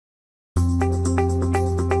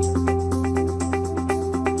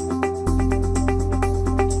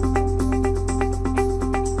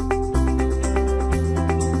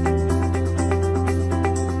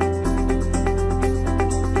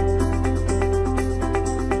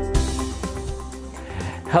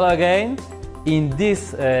Hello again. In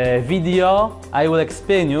this video I will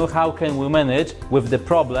explain you how can we manage with the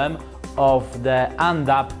problem of the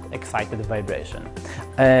undamped excited vibration.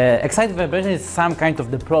 Excited vibration is some kind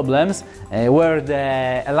of the problems where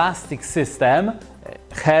the elastic system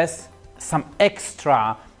has some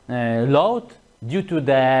extra load due to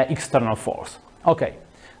the external force. Okay,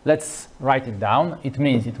 let's write it down. It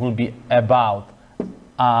means it will be about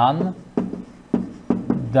undamped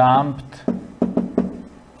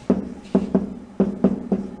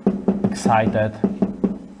excited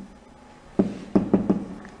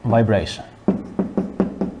vibration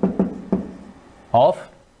of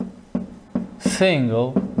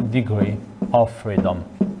single degree of freedom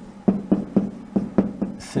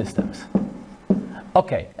systems.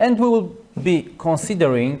 Okay, and we will be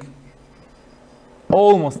considering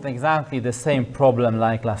almost exactly the same problem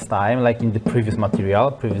like last time, like in the previous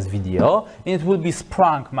previous video. It will be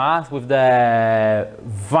sprung mass with the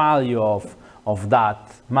value of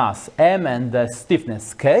that mass m and the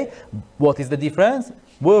stiffness k. What is the difference?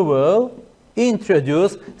 We will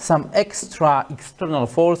introduce some extra external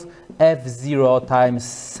force F0 times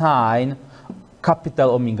sine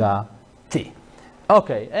capital omega t.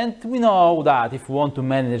 Okay, and we know that if we want to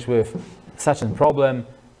manage with such a problem,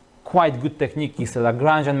 quite good technique is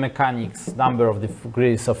Lagrangian mechanics. Number of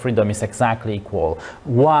degrees of freedom is exactly equal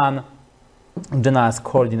 1. General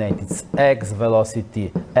coordinate is x,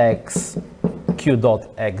 velocity x, q dot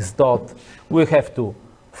x dot. We have to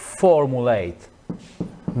formulate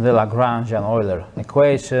the Lagrangian Euler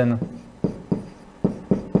equation.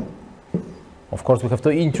 Of course, we have to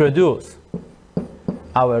introduce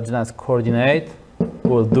our general coordinate.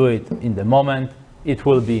 We'll do it in the moment. It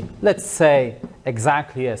will be, let's say,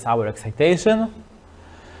 exactly as our excitation.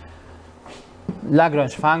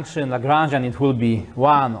 Lagrange function, Lagrangian, it will be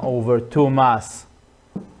 1 over 2 mass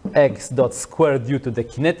x dot squared due to the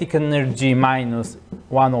kinetic energy minus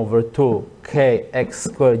 1 over 2 k x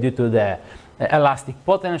squared due to the elastic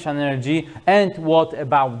potential energy. And what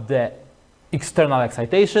about the external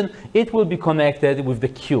excitation? It will be connected with the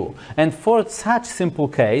q. And for such simple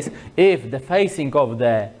case, if the phasing of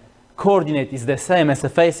the coordinate is the same as the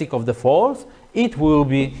phasing of the force, it will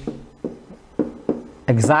be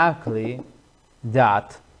exactly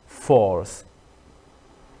that force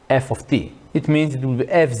f of t. It means it will be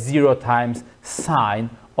F0 times sine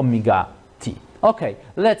omega t. Okay,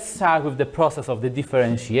 let's start with the process of the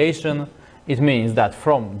differentiation. It means that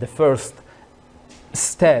from the first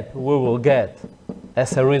step we will get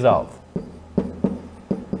as a result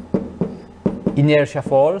inertia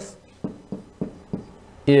force.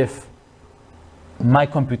 If my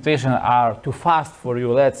computations are too fast for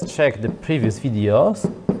you, let's check the previous videos.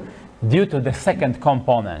 Due to the second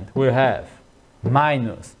component, we have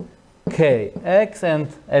minus kx, and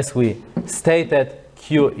as we stated,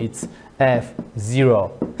 q is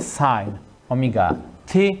f0 sine omega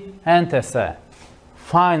t, and as a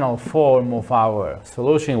final form of our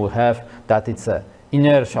solution we have that it's a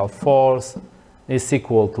inertial force is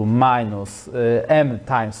equal to minus m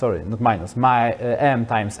times, m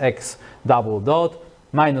times x double dot,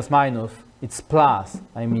 minus it's plus,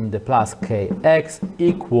 I mean the plus kx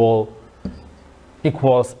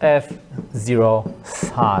equals f0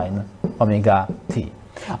 sine omega t.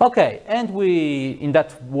 Okay, and in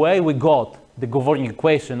that way we got the governing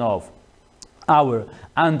equation of our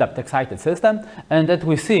undamped excited system, and that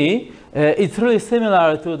we see it's really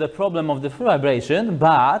similar to the problem of the free vibration,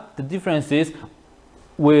 but the difference is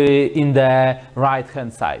in the right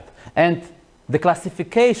hand side. And the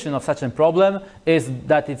classification of such a problem is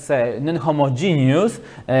that it's a non-homogeneous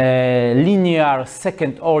linear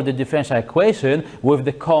second order differential equation with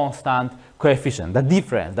the constant coefficient. The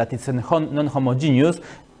difference that it's a non-homogeneous,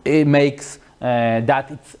 it makes that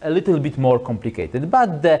it's a little bit more complicated,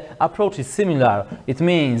 but the approach is similar. It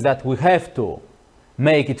means that we have to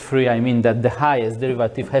make it free. I mean that the highest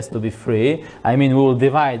derivative has to be free. I mean we will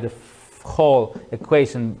divide the whole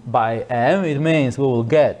equation by m. It means we will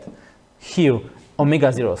get here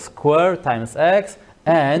omega 0 squared times x,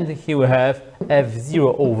 and here we have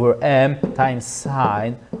f0 over m times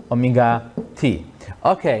sine omega t.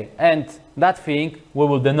 Okay, and that thing we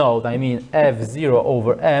will denote, I mean f0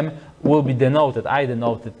 over m will be denoted, I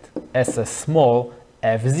denoted as a small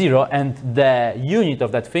f0, and the unit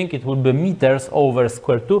of that thing, it will be meters over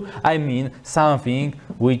square 2, I mean something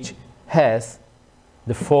which has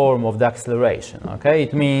the form of the acceleration. Okay,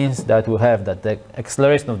 it means that we have that the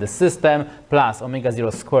acceleration of the system plus omega 0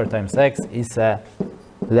 squared times x is a,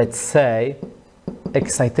 let's say,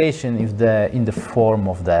 excitation in the form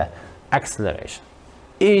of the acceleration.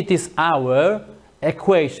 It is our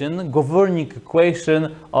equation, governing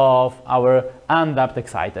equation of our undamped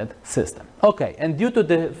excited system. Okay, and due to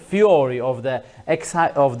the theory of the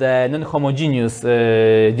non-homogeneous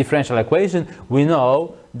differential equation, we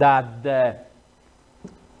know that the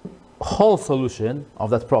whole solution of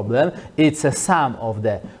that problem, it's a sum of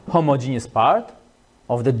the homogeneous part,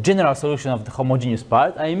 of the general solution of the homogeneous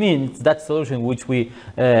part. I mean, it's that solution which we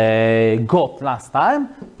got last time,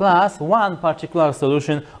 plus one particular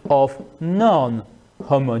solution of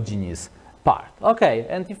non-homogeneous part. Okay,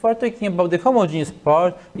 and if we're talking about the homogeneous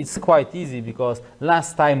part, it's quite easy because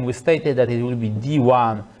last time we stated that it will be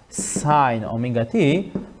d1 sine omega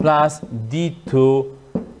t plus d2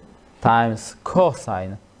 times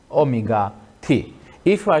cosine omega t.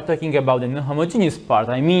 If we are talking about the non-homogeneous part,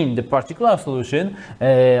 I mean the particular solution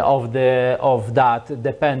of that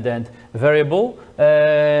dependent variable,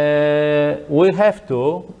 we have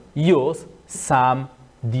to use some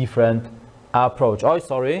different approach. Oh,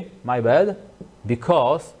 sorry, my bad,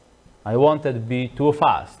 because I wanted to be too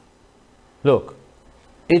fast. Look,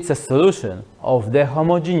 it's a solution of the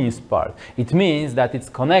homogeneous part. It means that it's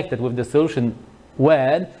connected with the solution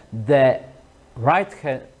when the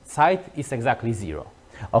right-hand side is exactly 0.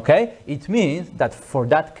 Okay? It means that for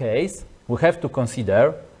that case, we have to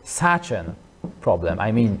consider such a problem.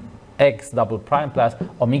 I mean, x double prime plus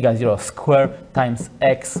omega 0 squared times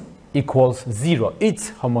x equals 0. It's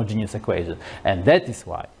homogeneous equation. And that is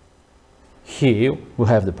why here we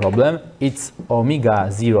have the problem. It's omega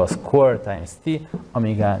 0 squared times t,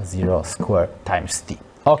 omega 0 squared times t.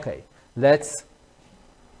 Okay, let's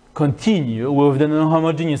continue with the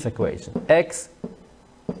non-homogeneous equation. X,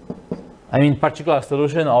 I mean particular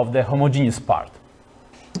solution of the homogeneous part.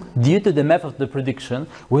 Due to the method of the prediction,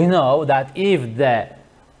 we know that if the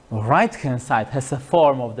right-hand side has a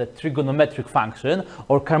form of the trigonometric function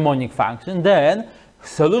or harmonic function, then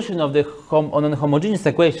solution of the non-homogeneous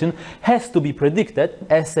equation has to be predicted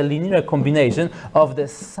as a linear combination of the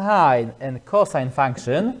sine and cosine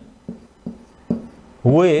function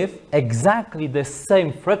with exactly the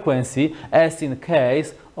same frequency as in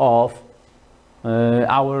case of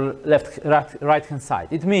our right-hand side.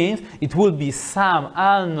 It means it will be some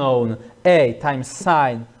unknown a times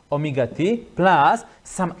sine omega t plus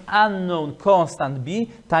some unknown constant b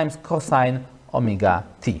times cosine omega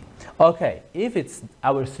t. Okay, if it's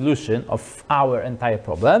our solution of our entire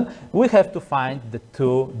problem, we have to find the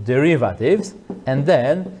two derivatives and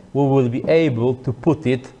then we will be able to put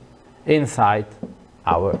it inside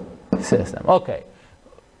our system. Okay,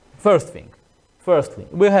 firstly,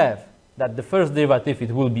 we have that the first derivative,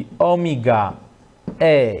 it will be omega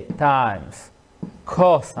a times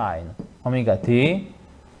cosine omega t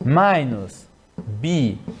minus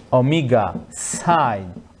b omega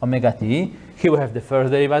sine omega t. Here we have the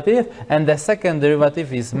first derivative, and the second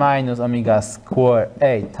derivative is minus omega square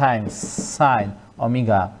a times sine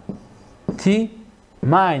omega t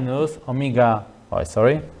minus omega,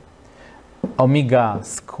 omega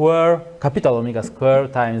square, capital omega square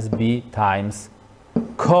times b times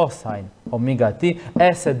cosine omega t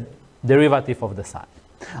as a derivative of the sine.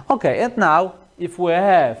 Okay, and now if we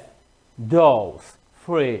have those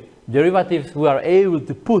three derivatives, we are able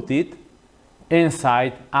to put it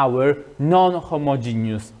inside our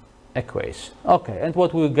non-homogeneous equation. Okay, and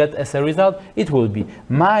what we'll get as a result? It will be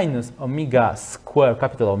minus omega square,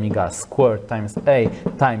 capital omega square times a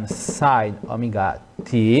times sine omega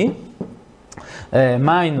t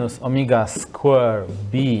minus omega square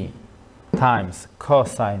b times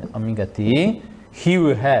cosine omega t. Here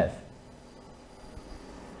we have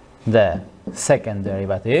the second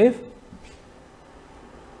derivative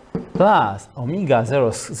plus omega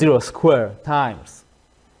 0 square times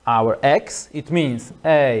our x. It means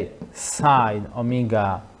a sine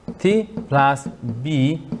omega t plus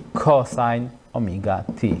b cosine omega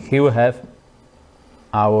t. Here we have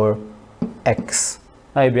our x.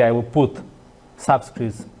 Maybe I will put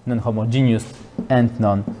subscripts non-homogeneous and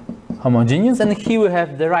non-homogeneous. And here we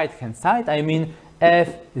have the right-hand side, I mean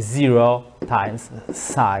f0 times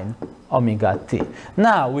sine omega t.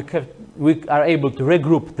 Now we are able to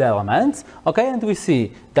regroup the elements, okay, and we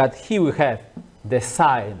see that here we have the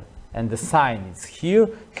sine, and the sine is here.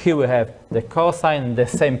 Here we have the cosine, the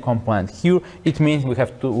same component here. It means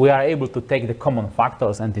we are able to take the common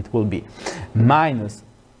factors, and it will be minus,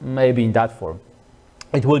 maybe in that form,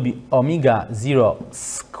 it will be omega 0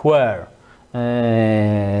 square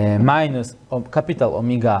minus capital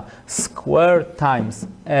omega square times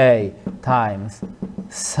a times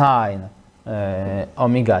sine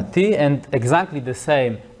omega t, and exactly the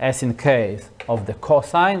same as in case of the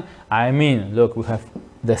cosine. I mean, look, we have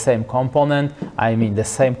the same component, I mean the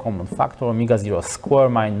same common factor, omega 0 square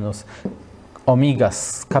minus omega,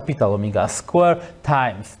 capital omega square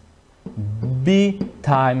times b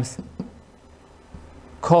times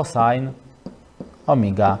cosine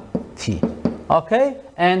omega t. Okay,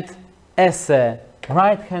 and as a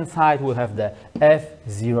right hand side we have the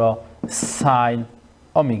f0 sine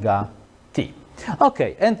omega t.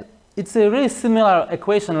 Okay, and it's a really similar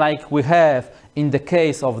equation like we have in the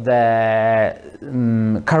case of the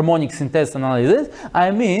harmonic synthesis analysis.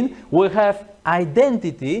 I mean, we have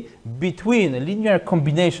identity between a linear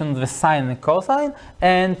combination of the sine and cosine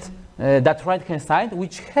and that right hand side,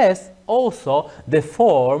 which has also the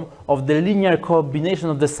form of the linear combination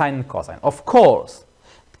of the sine and cosine. Of course,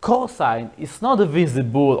 cosine is not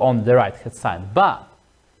visible on the right hand side, but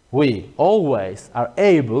we always are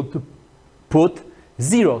able to put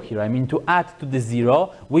 0 here, I mean to add to the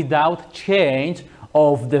 0 without change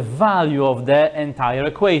of the value of the entire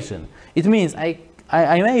equation. It means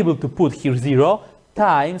I'm able to put here 0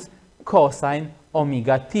 times cosine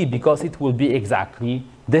omega t, because it will be exactly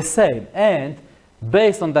the same. And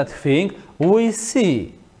based on that thing, we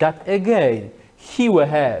see that again, here we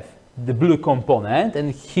have the blue component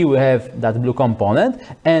and here we have that blue component,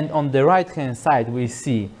 and on the right hand side we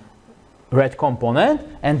see red component,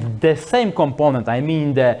 and the same component, I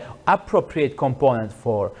mean the appropriate component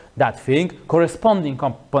for that thing, corresponding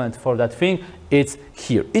component for that thing, it's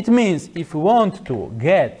here. It means if we want to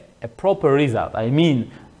get a proper result, I mean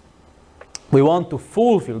we want to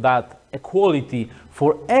fulfill that equality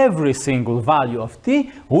for every single value of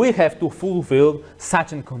t, we have to fulfill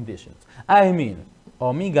such conditions. I mean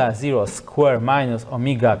omega 0 square minus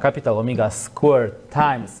omega capital omega square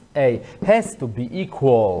times a has to be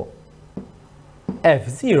equal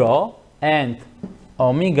f0, and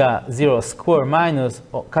omega 0 square minus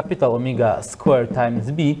capital omega square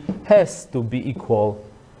times b has to be equal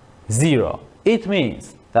 0. It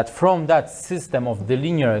means that from that system of the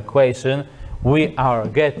linear equation we are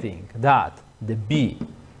getting that the b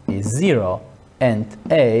is 0 and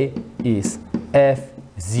a is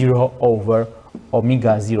f0 over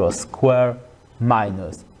omega 0 square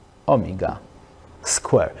minus omega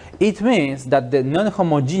square. It means that the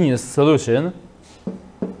non-homogeneous solution,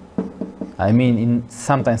 I mean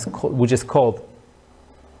sometimes which is called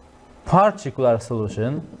particular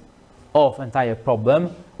solution of entire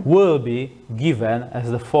problem, will be given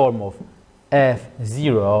as the form of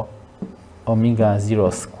f0 omega 0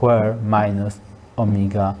 square minus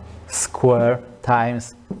omega square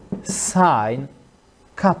times sine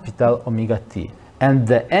capital omega t. And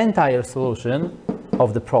the entire solution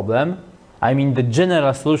of the problem, I mean the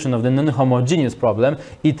general solution of the non-homogeneous problem,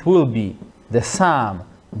 it will be the sum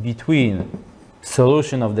between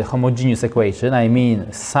solution of the homogeneous equation, I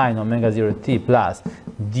mean sine omega 0 t plus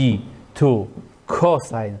d2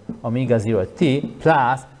 cosine omega 0 t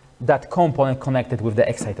plus that component connected with the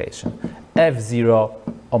excitation, f0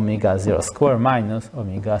 omega 0 square minus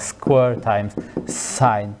omega square times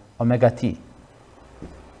sine omega t.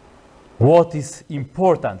 What is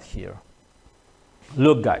important here?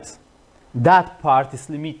 Look guys, that part is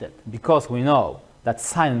limited because we know that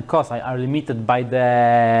sine and cosine are limited by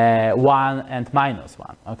the 1 and minus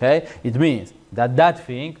 1, okay? It means that that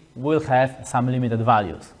thing will have some limited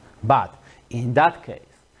values. But in that case,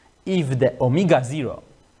 if the omega 0,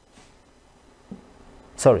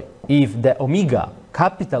 if the omega,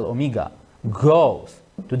 capital omega, goes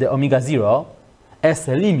to the omega 0, as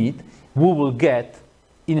a limit, we will get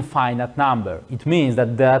infinite number. It means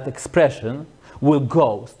that that expression will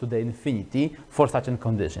go to the infinity for such a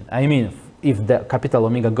condition. I mean, if the capital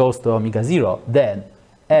omega goes to omega 0, then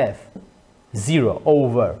f0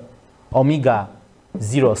 over omega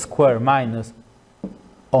 0 square minus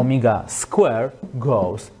omega square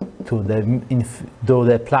goes to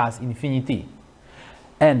the plus infinity.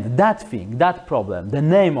 And that thing, that problem, the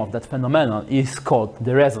name of that phenomenon is called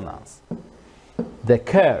the resonance. The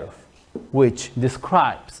curve which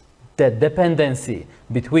describes the dependency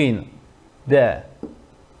between the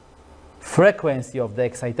frequency of the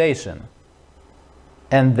excitation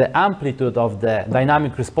and the amplitude of the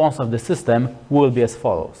dynamic response of the system will be as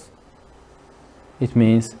follows. It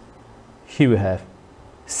means here we have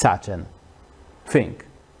such a thing.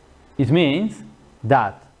 It means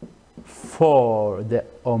that for the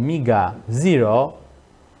omega 0,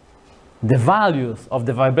 the values of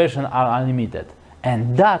the vibration are unlimited.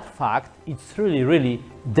 And that fact, it's really, really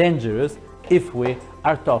dangerous if we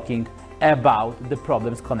are talking about the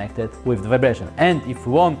problems connected with the vibration. And if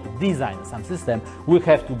we want to design some system, we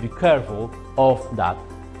have to be careful of that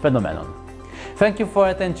phenomenon. Thank you for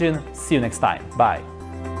your attention. See you next time. Bye.